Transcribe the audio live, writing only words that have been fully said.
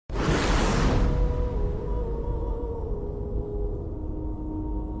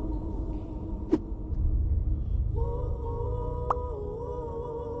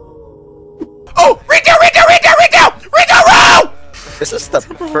Oh, retail, row! This is the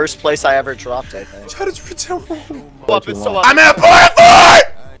first place I ever dropped, I think. How does retail row? I'm in a fort!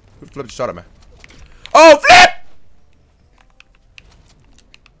 Flip shot at me. Oh, flip!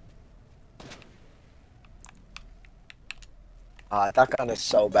 That gun is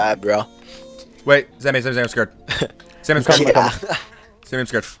so bad, bro. Wait, Sammy, I'm scared. Sammy's coming. Yeah. Sammy, I'm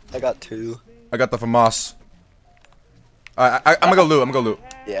scared. I got 2. I got the FAMAS. I'm gonna go loot.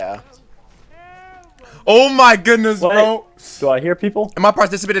 Yeah. Oh my goodness, bro. Do I hear people? Am I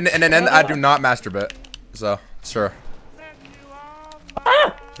participating in an end? I do not masturbate. So, sure.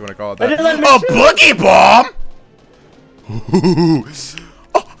 Ah! You wanna call it that? A boogie bomb!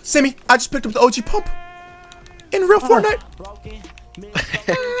 Oh, Sammy, I just picked up the OG pump. In real Fortnite.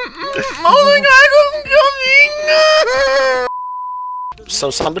 Oh my god, I'm coming! So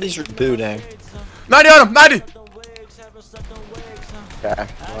somebody's rebooting. 90 on him, 90! Okay,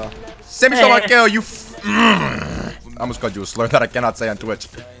 well. Sammy stole my kill, you I almost called you a slur that I cannot say on Twitch.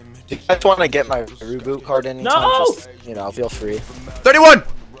 If you guys want to get my reboot card anytime, just, you know, feel free. 31!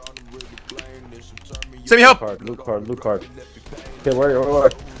 Sammy, help! Loot card. Okay, where? I'm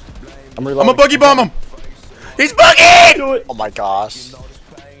reloading. I'm gonna boogie bomb him! He's boogied! Do it. Oh my gosh.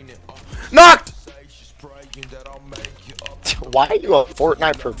 Knocked! Why are you a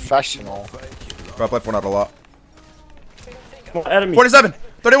Fortnite professional? Bro, I play Fortnite a lot. Come on, enemy. 47!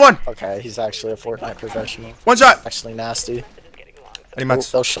 31! Okay, he's actually a Fortnite professional. One shot! Actually nasty. Any mats?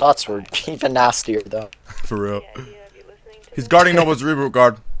 Those shots were even nastier though. For real. He's guarding Noble's reboot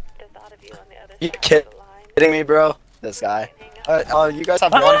guard. You kidding me, bro? This guy. You guys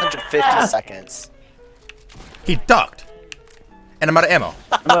have 150 seconds. He ducked. And I'm out of ammo.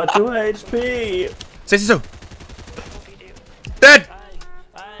 I'm at 2 HP. Sough&Soh. Dead!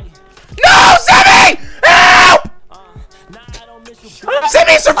 No, Sammy! Help!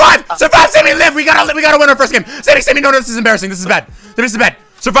 Sammy, survive! Survive, Sammy, live! We gotta win our first game. Sammy, no, this is embarrassing. This is bad. This is bad.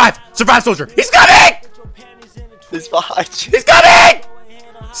 Survive, soldier. He's coming! He's behind you. He's coming!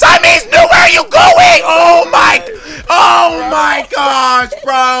 Siamese, no, where are you going? Oh my gosh,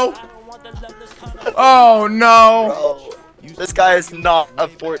 bro! Oh no! Bro, this guy is not a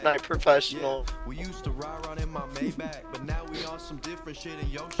Fortnite professional.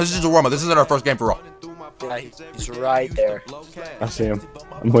 This is just a warm-up. This isn't our first game for real. Yeah, he's right there. I see him.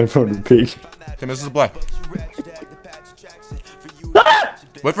 I'm waiting for him to peek. Tim, this is a play.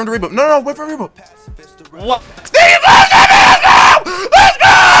 Wait for him to reboot. No, wait for him to reboot. What? Let's go!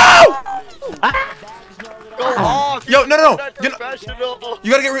 Go off! Yo, no. Professional.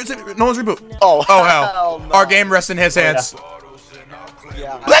 You gotta get no one's reboot. Oh hell. No. Our game rests in his hands.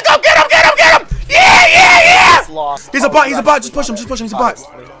 Yeah. Let go! Get him! Yeah! Lost. He's a bot. Just push him. He's a bot.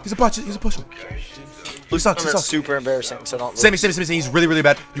 He's a push him. He sucks. Super embarrassing. So don't. Sammy. He's really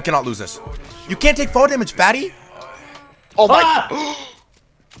bad. You cannot lose this. You can't take fall damage, fatty. Oh my.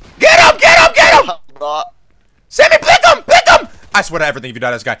 Get him! Sammy, pick him! I swear to everything, if you die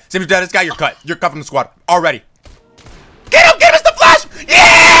to this guy. Sammy, if you die to this guy, you're cut. You're cut from the squad already. Get him, Mr. Flash!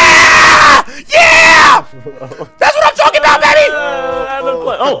 Yeah! That's what I'm talking about, baby!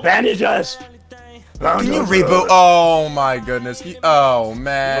 Oh, bandages! Can you reboot? Oh my goodness. Oh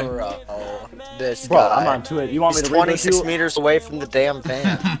man. Bro, this Bro, guy. I'm on to it. You want me He's to reboot 26 you? meters away from the damn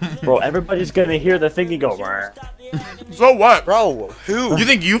van. Bro, everybody's gonna hear the thingy go. So what? Bro, who? You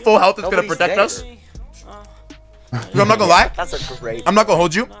think you full health is gonna protect us? No, I'm not gonna lie. That's a great. I'm not gonna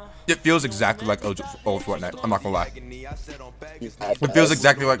hold you. It feels exactly like old Fortnite. I'm not gonna lie. It feels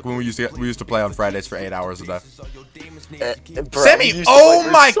exactly like when we used to play on Fridays for 8 hours a day. Bro, Sammy, oh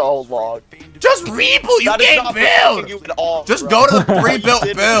my! So long. Just reboot. You can't build. Just go to the pre-built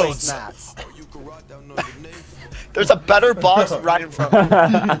builds. There's a better box right in front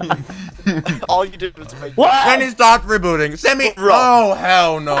of you. All you did was make. What? Then he stopped rebooting. Sammy. Oh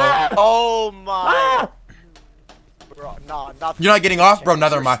hell no. Oh my. Bro, nah, You're not getting off, bro.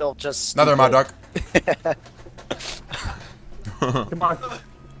 Neither am I. Neither am I, Dark.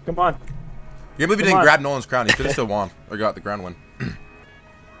 Come on. You can't believe he didn't grab Nolan's crown. He could have still won or got the ground win.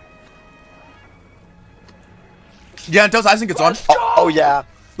 Yeah, until I think it's on. Oh yeah.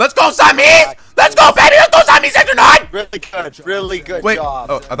 Let's go, Siamese! Let's go, baby! Let's go, Siamese Sector 9! Really good Wait. job.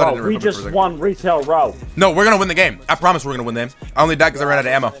 Oh, I thought I didn't we remember just for a second. won retail row. No, we're gonna win the game. I promise we're gonna win the game. I only died because I ran out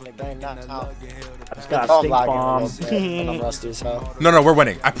of ammo. I just got a stink bomb. I'm rusty as hell. No, we're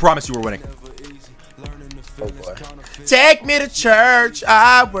winning. I promise you we're winning. Oh boy. Take me to church.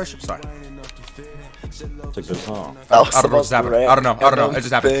 I worship. Sorry. It's a good song. I don't know what just happened. I don't know. It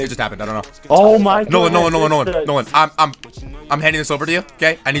just happened. I don't know. Oh my god. Nolan. I'm handing this over to you.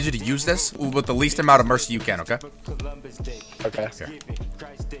 Okay. I need you to use this with the least amount of mercy you can. Okay. Okay. Here.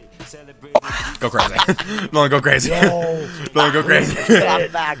 Go crazy. Nolan, go crazy. Nolan, go crazy.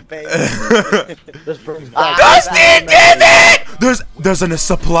 I'm back, baby. This brings back. Dustin, give it! There's a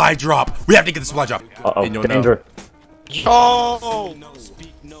supply drop. We have to get the supply drop. Uh-oh, And you'll know. danger.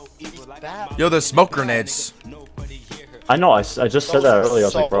 Yo, there's smoke grenades. I know, I just said that earlier. I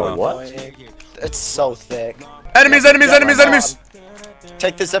was like, bro, what? It's so thick. Enemies, enemies, enemies, enemies!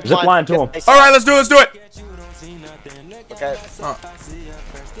 Take the zip Zip line to him. Alright, let's do it, let's do it! Okay.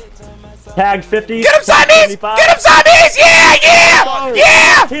 Tag 50. Get him, Siamese! Get him, Siamese! Yeah, yeah!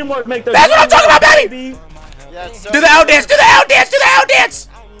 Yeah! Teamwork make the. That's what I'm talking about, baby! Yeah, it's so Do the out dance, do the out dance, do the out dance!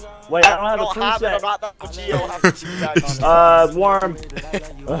 Wait, I don't have a I'm preset. not the OG, I don't have the two guys on it.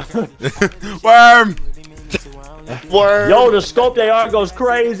 Worm. Worm! Word. Yo, the scope they are goes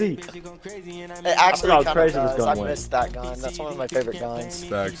crazy. It actually I forgot how kind crazy of this does. gun I went. missed that gun. That's one of my favorite guns.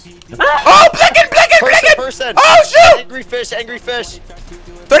 Thanks. Oh, blinking, blinking, blinking! Person. Oh, shoot! Angry fish, angry fish.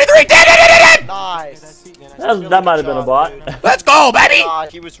 33, dead! Nice. That might have been a bot. Let's go, baby!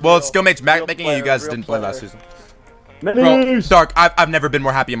 He was Well, real, it's skill mates real making it. player, You guys real didn't play player. last season. Bro, Minis. Dark, I've never been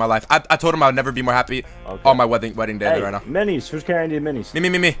more happy in my life. I told him I would never be more happy on my wedding day Hey, right now. minis. Who's carrying the minis?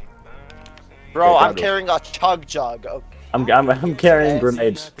 Me. Bro, Okay, I'm go. carrying a chug jug. Oh, I'm carrying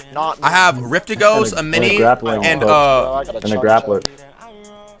grenades not me. I have Riftigos, a And a mini, grappling and hook. Bro, I got and a chug grappler. jug.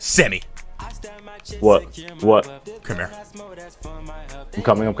 Sammy. What? Come here. I'm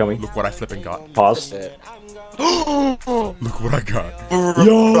coming. Look what I flipping got. Pause. That's it. Look what I got.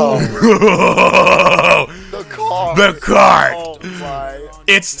 Yo. the The car. cart. Oh my.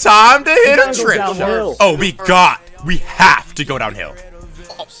 It's time to hit a gotta go trick downhill. shot. Oh, we have to go downhill.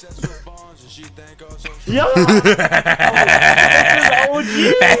 Yo! You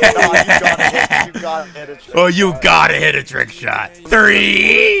gotta hit a trick. Oh, you gotta hit a trick shot.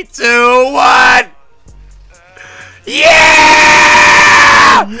 3, 2, 1.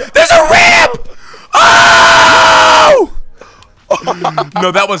 Yeah! There's a ramp! Oh!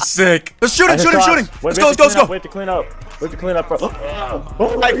 No, that was sick. Let's shoot him, shoot him, shoot him. Let's go, let's go. We have to clean up. Bro.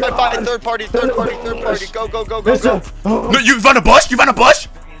 Fight, third party. Go. No, you found a bush? You found a bush?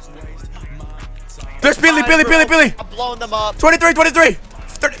 There's Billy. I'm blowing them up. 23. 30.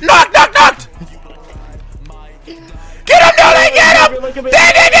 Knocked. Get him, Nolan, get him! Look at me.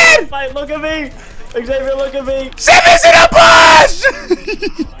 Dang. Fight, look at me. Xavier, look at me. Sammy's in a bush!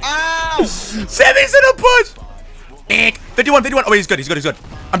 Ow! Sammy's in a bush! 51. Oh, wait, he's good.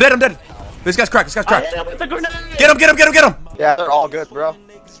 I'm dead. This guy's cracked. Get him! Yeah, they're all good, bro. Oh,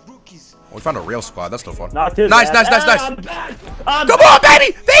 we found a real squad. That's no fun. Knocked his Nice. ass. Come on,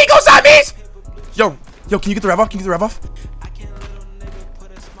 baby! There you go, Siamese! Yo, can you get the rev off?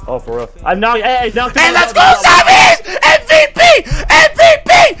 Oh, for real. I knocked. Hey, knocked him. And let's go, Siamese!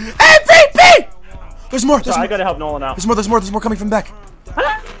 MVP! There's more. I gotta help Nolan out. There's more coming from the back.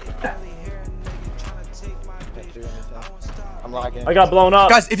 I'm lagging. I got blown up.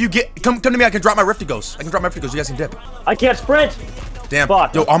 Guys, if you come to me, I can drop my Riftigos. You guys can dip. I can't sprint. Damn.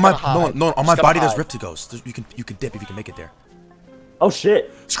 Fuck. Yo, on my hide. on my Just body gotta there's hide. Riftigos. You can dip if you can make it there. Oh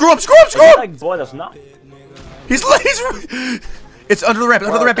shit. Screw him! Like, boy, that's not. He's it's under the ramp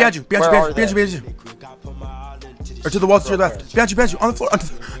behind you. Where are they? Or to the wall to your left. Behind you, on the floor.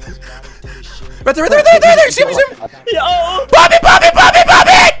 Right there. See him? Yo.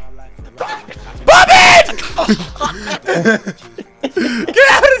 Bobby!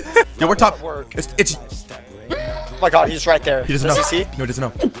 Get out of there! Yo, we're top. It's Oh my god, he's right there. he doesn't know. Does he see? No, he doesn't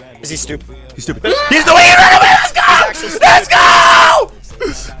know. Is he stupid? He's stupid. He's the way he ran away! Let's go!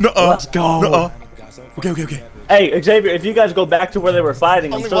 Let's go. Okay. Hey, Xavier, if you guys go back to where they were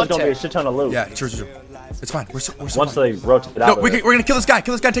fighting, Only there's still one gonna be a tick. shit ton of loot. Yeah, sure. It's fine. We're so Once fine. they rotate No, out. we're gonna kill this guy.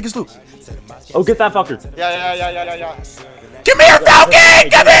 And take his loot. Oh, get that fucker. Yeah. Come here, Falcon!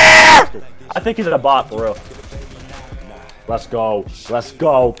 Come here! I think he's a bot for real. Let's go,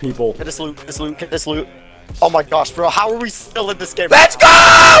 people. Get this loot. Oh my gosh, bro, how are we still in this game? Let's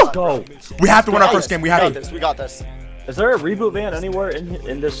go! Go. We have to win our first game. We have to. We got this. Is there a reboot van anywhere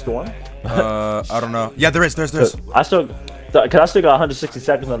in this storm? I don't know. Yeah, there is. Cause I still got 160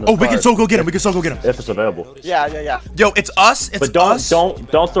 seconds on the. Oh, we can so go get him. If it's available. Yeah. Yo, it's us. But don't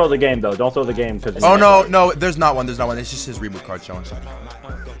throw the game though. Don't throw the game because. Oh no, there's not one. It's just his reboot card showing.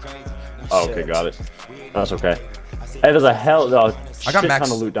 Oh, okay, got it. That's okay. Hey, there's a I got shit max.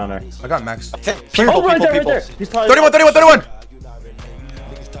 ton of loot down there. I got max. Oh, right there. He's probably 31.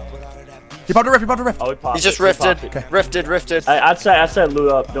 He popped a rift. Oh, he popped. He just it. He rifted. popped it. Rifted. I'd say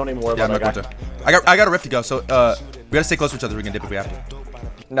loot up. Don't even worry Yeah, I'm about not that going guy. to. I got a rift to go. So we gotta stay close to each other. We can dip if we have to.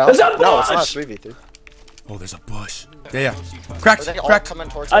 No, There's a it's not bush! 3v3. Oh, there's a bush. Yeah. Cracked. Are they all Cracked. coming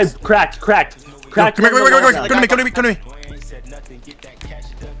towards I us? cracked. Come here. Come to me.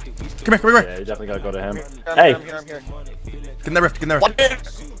 Come here. Yeah, you definitely gotta go to him. Hey. Hey. Get in that rift. What?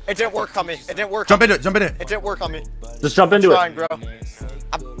 It didn't work on me. It didn't work. Jump into it. It didn't work on me. Just jump into I'm trying, it.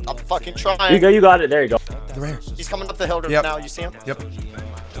 bro. I'm fucking trying. You got it. There you go. They're right here. He's coming up the hill Yep. now. You see him? Yep.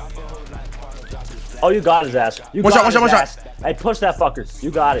 Oh, you got his ass. One shot. Hey, push that fucker.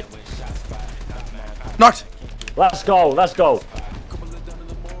 You got it. Knocked. Let's go. Let's go.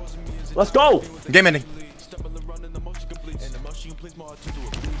 Let's go. Game ending.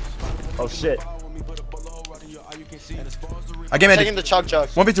 Oh shit. I game ending. Taking the chug.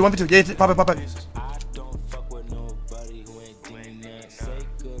 1v2. Yeah, pop it.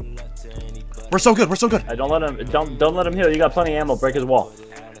 We're so good. Hey, don't let him heal. You got plenty of ammo. Break his wall.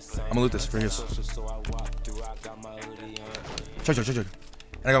 I'm gonna loot this for his. Chug. And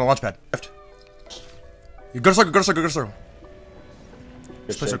I got a launch pad. Left. You go to circle.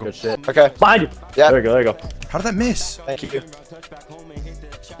 Good shit. Okay. Behind you. Yeah. There you go. How did that miss? Thank you.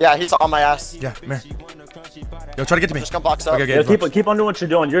 Yeah, he's on my ass. Yeah, come here. Yo, try to get to me. Just gonna box up. Okay, Yeah, keep on doing what you're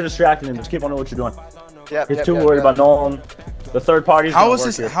doing. You're distracting him. Just keep on doing what you're doing. Yeah. He's too worried about Nolan. The third party's How gonna is work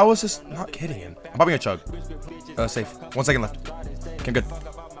this? here. How is this not hitting him? I'm popping a chug. Safe. 1 second left. Okay, good.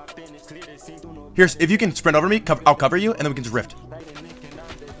 Here's if you can sprint over me, I'll cover you, and then we can just rift.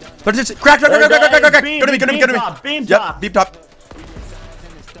 36. Crack. Go to me. Beam Yep. top. Beep top.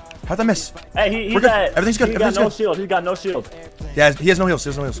 How'd that miss? Hey, We're good. Everything's good. He Everything's got no good. shield. He got no shield. Yeah, he has no heals.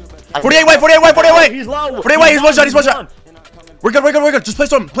 48 Oh, way. he's low. 48 way. He's one shot. We're good. Just play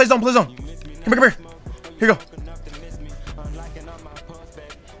zone. Play zone. Come here. Here you go.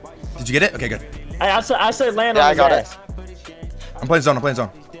 Did you get it? Okay, good. Hey, I said land Yeah, on I his got ass. I'm playing zone.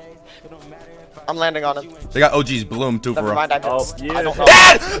 I'm landing on him. They got OG's Bloom too for Never real. mind. I yeah. don't know.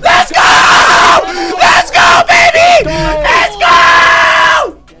 Dad, let's go, baby! Let's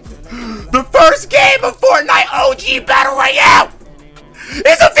go! The first game of Fortnite OG Battle Royale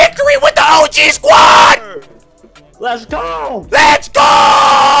is a victory with the OG squad! Let's go. Let's go!